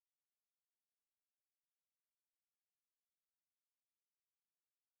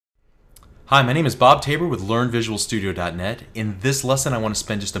Hi, my name is Bob Tabor with LearnVisualStudio.net. In this lesson, I want to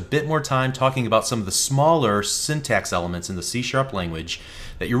spend just a bit more time talking about some of the smaller syntax elements in the C# language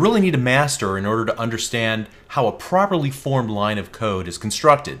that you really need to master in order to understand how a properly formed line of code is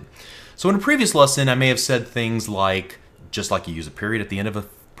constructed. So in a previous lesson, I may have said things like, just like you use a period at the end of a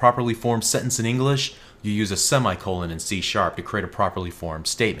properly formed sentence in English, you use a semicolon in C# to create a properly formed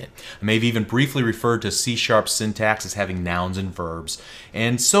statement. I may have even briefly referred to C# syntax as having nouns and verbs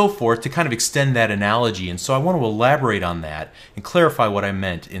and so forth to kind of extend that analogy, and so I want to elaborate on that and clarify what I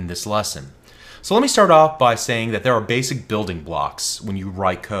meant in this lesson. So let me start off by saying that there are basic building blocks when you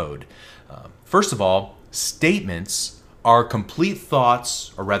write code. First of all, statements are complete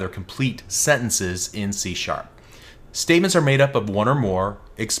thoughts, or rather complete sentences in C#. Statements are made up of one or more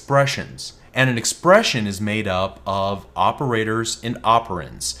expressions. And an expression is made up of operators and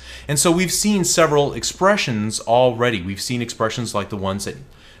operands. And so we've seen several expressions already. We've seen expressions like the ones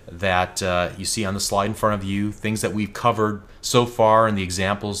that you see on the slide in front of you, things that we've covered so far in the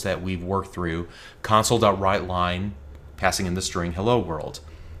examples that we've worked through. Console.ReadLine, passing in the string hello world.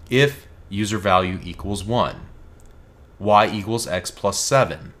 If user value equals 1. Y equals x plus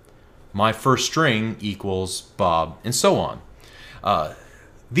 7. My first string equals Bob, and so on.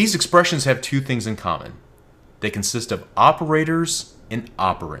 These expressions have two things in common. They consist of operators and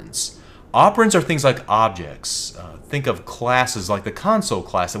operands. Operands are things like objects. Think of classes like the console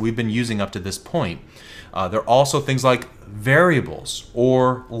class that we've been using up to this point. They're also things like variables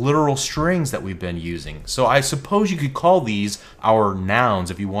or literal strings that we've been using. So I suppose you could call these our nouns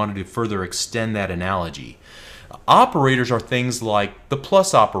if you wanted to further extend that analogy. Operators are things like the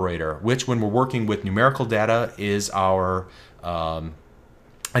plus operator, which when we're working with numerical data is our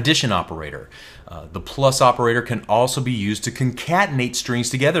addition operator. The plus operator can also be used to concatenate strings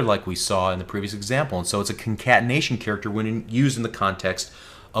together like we saw in the previous example, and so it's a concatenation character when used in the context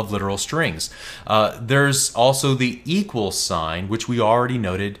of literal strings. There's also the equal sign, which we already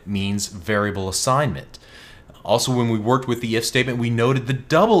noted means variable assignment. Also, when we worked with the if statement, we noted the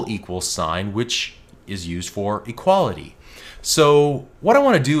double equal sign, which is used for equality. So what I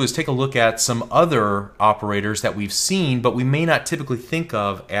want to do is take a look at some other operators that we've seen, but we may not typically think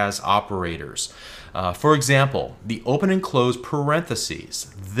of as operators. For example, the open and close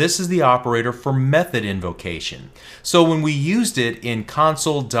parentheses. This is the operator for method invocation. So when we used it in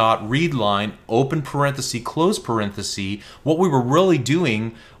Console.ReadLine, open parenthesis, close parenthesis, what we were really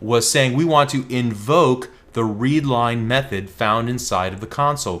doing was saying we want to invoke the readline method found inside of the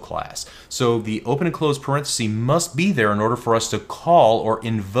console class. So the open and close parenthesis must be there in order for us to call or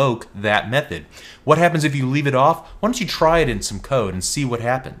invoke that method. What happens if you leave it off? Why don't you try it in some code and see what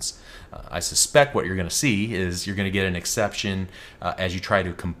happens? I suspect what you're going to see is you're going to get an exception as you try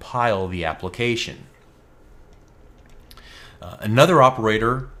to compile the application. Another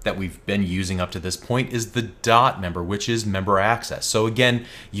operator that we've been using up to this point is the dot member, which is member access. So again,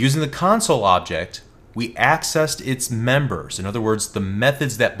 using the console object, we accessed its members, in other words, the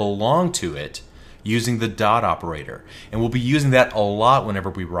methods that belong to it, using the dot operator. And we'll be using that a lot whenever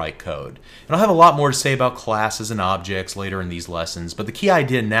we write code. And I'll have a lot more to say about classes and objects later in these lessons, but the key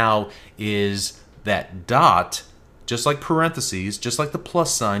idea now is that dot, just like parentheses, just like the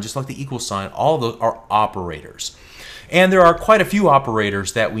plus sign, just like the equal sign, all of those are operators. And there are quite a few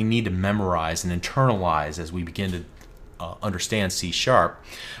operators that we need to memorize and internalize as we begin to understand C#.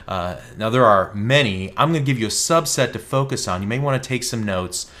 Now there are many. I'm going to give you a subset to focus on. You may want to take some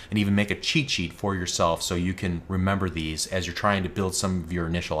notes and even make a cheat sheet for yourself so you can remember these as you're trying to build some of your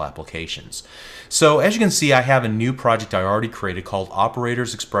initial applications. So as you can see, I have a new project I already created called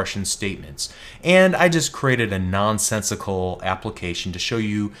Operators, Expressions, Statements. And I just created a nonsensical application to show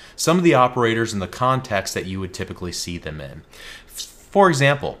you some of the operators in the context that you would typically see them in. For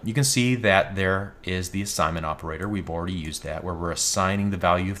example, you can see that there is the assignment operator. We've already used that, where we're assigning the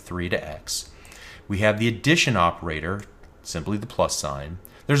value of 3 to x. We have the addition operator, simply the plus sign.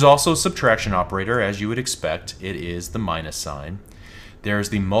 There's also a subtraction operator, as you would expect. It is the minus sign. There's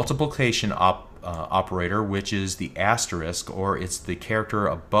the multiplication operator, which is the asterisk, or it's the character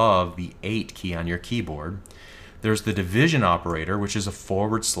above the 8 key on your keyboard. There's the division operator, which is a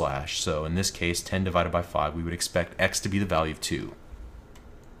 /. So in this case, 10 divided by 5, we would expect x to be the value of 2.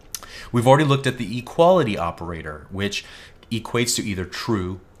 We've already looked at the equality operator, which equates to either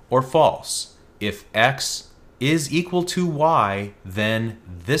true or false. If x is equal to y, then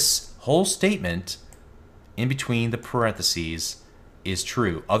this whole statement in between the parentheses is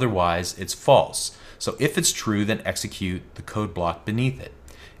true. Otherwise, it's false. So if it's true, then execute the code block beneath it.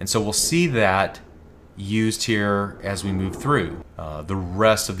 And so we'll see that used here as we move through the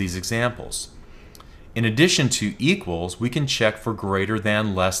rest of these examples. In addition to equals, we can check for greater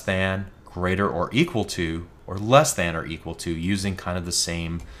than, less than, greater or equal to, or less than or equal to, using kind of the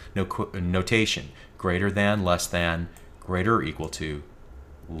same notation. Greater than, less than, greater or equal to,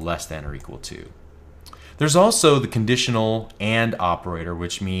 less than or equal to. There's also the conditional and operator,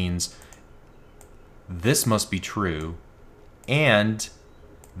 which means this must be true and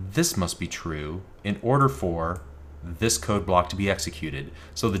this must be true in order for this code block to be executed.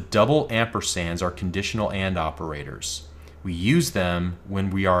 So the double ampersands are conditional and operators. We use them when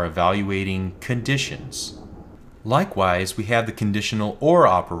we are evaluating conditions. Likewise, we have the conditional or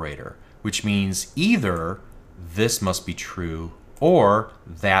operator, which means either this must be true or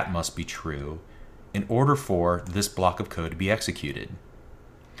that must be true in order for this block of code to be executed.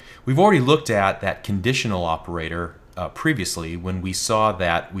 We've already looked at that conditional operator previously when we saw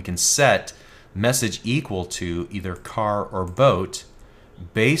that we can set message equal to either car or boat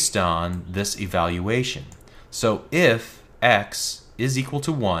based on this evaluation. So if x is equal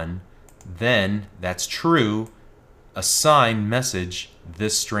to 1, then that's true. Assign message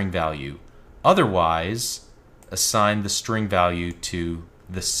this string value. Otherwise, assign the string value to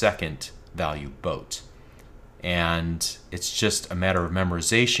the second value, boat. And it's just a matter of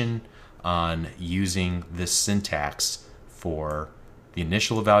memorization on using this syntax for the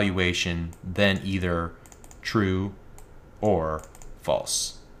initial evaluation, then either true or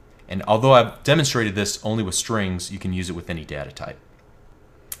false. And although I've demonstrated this only with strings, you can use it with any data type.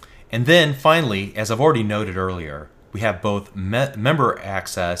 And then finally, as I've already noted earlier, we have both member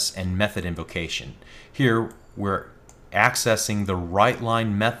access and method invocation. Here we're accessing the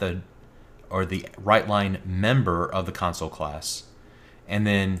WriteLine method or the WriteLine member of the console class, and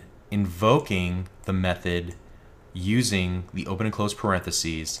then invoking the method using the open and close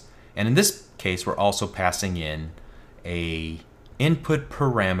parentheses. And in this case, we're also passing in a input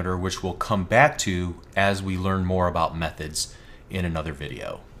parameter, which we'll come back to as we learn more about methods in another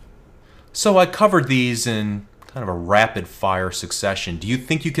video. So I covered these in kind of a rapid fire succession. Do you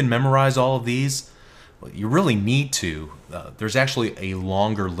think you can memorize all of these? Well, you really need to. There's actually a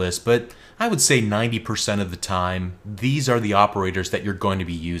longer list, but I would say 90% of the time, these are the operators that you're going to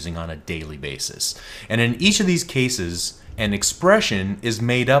be using on a daily basis. And in each of these cases, an expression is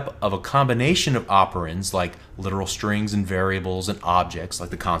made up of a combination of operands, like literal strings and variables and objects,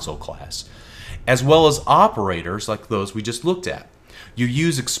 like the console class, as well as operators, like those we just looked at. You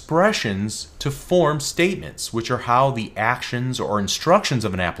use expressions to form statements, which are how the actions or instructions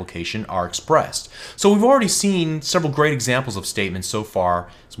of an application are expressed. So we've already seen several great examples of statements so far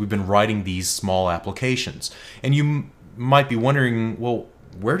as we've been writing these small applications. And you might be wondering, well,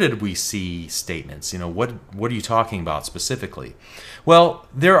 where did we see statements? What are you talking about specifically? Well,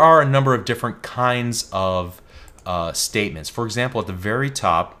 there are a number of different kinds of statements. For example, at the very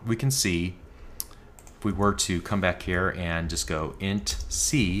top, we can see, if we were to come back here and just go int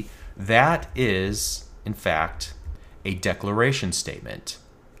c, that is, in fact, a declaration statement.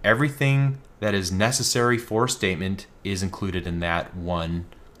 Everything that is necessary for a statement is included in that one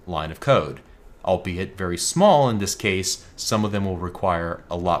line of code. Albeit very small in this case, some of them will require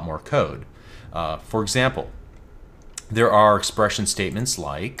a lot more code. For example, there are expression statements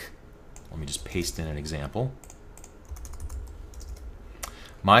like, let me just paste in an example.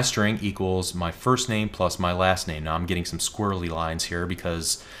 My string equals my first name plus my last name. Now I'm getting some squirrely lines here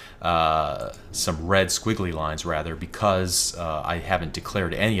because, some red squiggly lines rather, because I haven't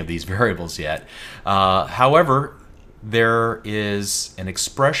declared any of these variables yet. However, there is an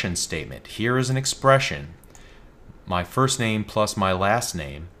expression statement. Here is an expression, my first name plus my last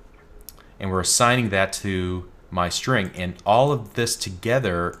name, and we're assigning that to my string, and all of this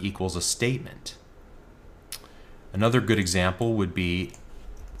together equals a statement. Another good example would be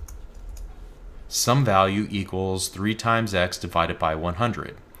some value equals 3 times x divided by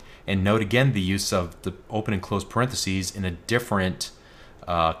 100. And note again the use of the open and close parentheses in a different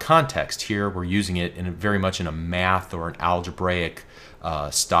context. Here we're using it very much in a math or an algebraic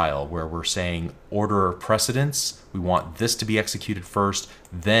style, where we're saying order of precedence. We want this to be executed first,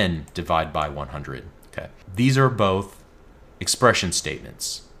 then divide by 100. Okay. These are both expression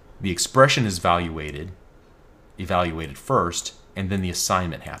statements. The expression is evaluated first, and then the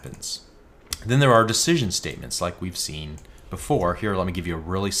assignment happens. Then there are decision statements like we've seen before. Here, let me give you a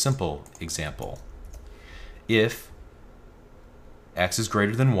really simple example. If x is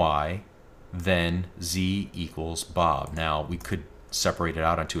greater than y, then z equals Bob. Now, we could separate it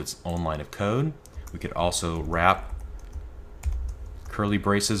out onto its own line of code. We could also wrap curly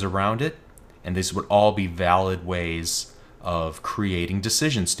braces around it, and these would all be valid ways of creating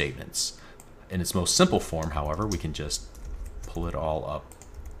decision statements. In its most simple form, however, we can just pull it all up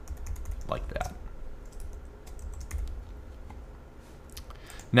like that.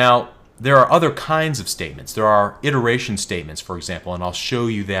 Now, There are other kinds of statements. There are iteration statements, for example, and I'll show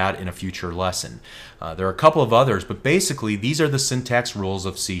you that in a future lesson. There are a couple of others, but basically these are the syntax rules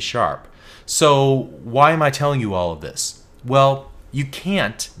of C#. So why am I telling you all of this? Well, you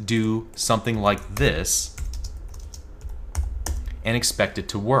can't do something like this and expect it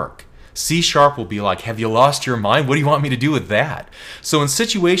to work. C# will be like, have you lost your mind? What do you want me to do with that? So in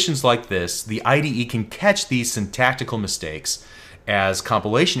situations like this, the IDE can catch these syntactical mistakes as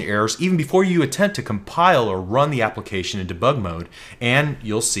compilation errors even before you attempt to compile or run the application in debug mode, and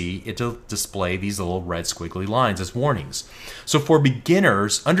you'll see it will display these little red squiggly lines as warnings. So for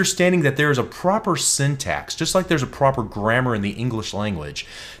beginners, understanding that there is a proper syntax, just like there's a proper grammar in the English language,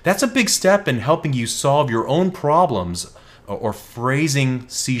 that's a big step in helping you solve your own problems or phrasing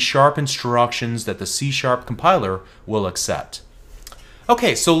C# instructions that the C# compiler will accept.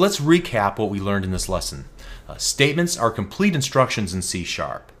 Okay, so let's recap what we learned in this lesson. Statements are complete instructions in C#.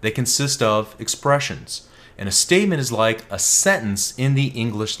 They consist of expressions. And a statement is like a sentence in the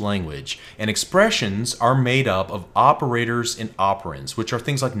English language. And expressions are made up of operators and operands, which are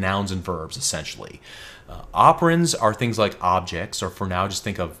things like nouns and verbs, essentially. Operands are things like objects, or for now just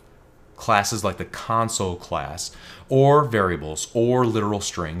think of classes like the console class, or variables, or literal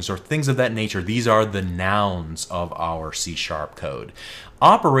strings, or things of that nature. These are the nouns of our C# code.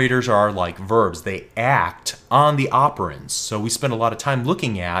 Operators are like verbs. They act on the operands. So we spend a lot of time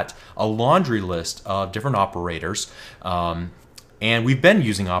looking at a laundry list of different operators, and we've been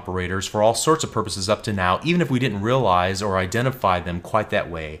using operators for all sorts of purposes up to now, even if we didn't realize or identify them quite that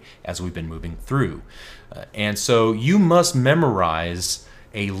way as we've been moving through. And so you must memorize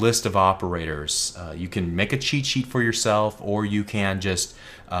a list of operators. You can make a cheat sheet for yourself, or you can just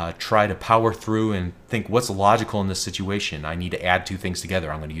try to power through and think what's logical in this situation. I need to add two things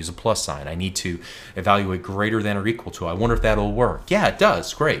together. I'm going to use a plus sign. I need to evaluate greater than or equal to. I wonder if that'll work. Yeah, it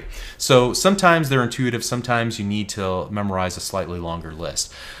does. Great. So sometimes they're intuitive. Sometimes you need to memorize a slightly longer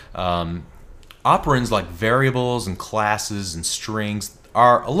list. Operands like variables and classes and strings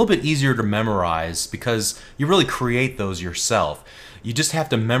are a little bit easier to memorize because you really create those yourself. You just have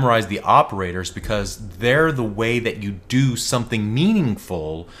to memorize the operators because they're the way that you do something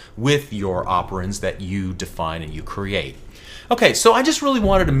meaningful with your operands that you define and you create. Okay, so I just really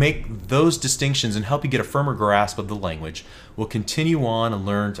wanted to make those distinctions and help you get a firmer grasp of the language. We'll continue on and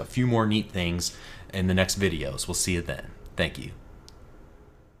learn a few more neat things in the next videos. We'll see you then. Thank you.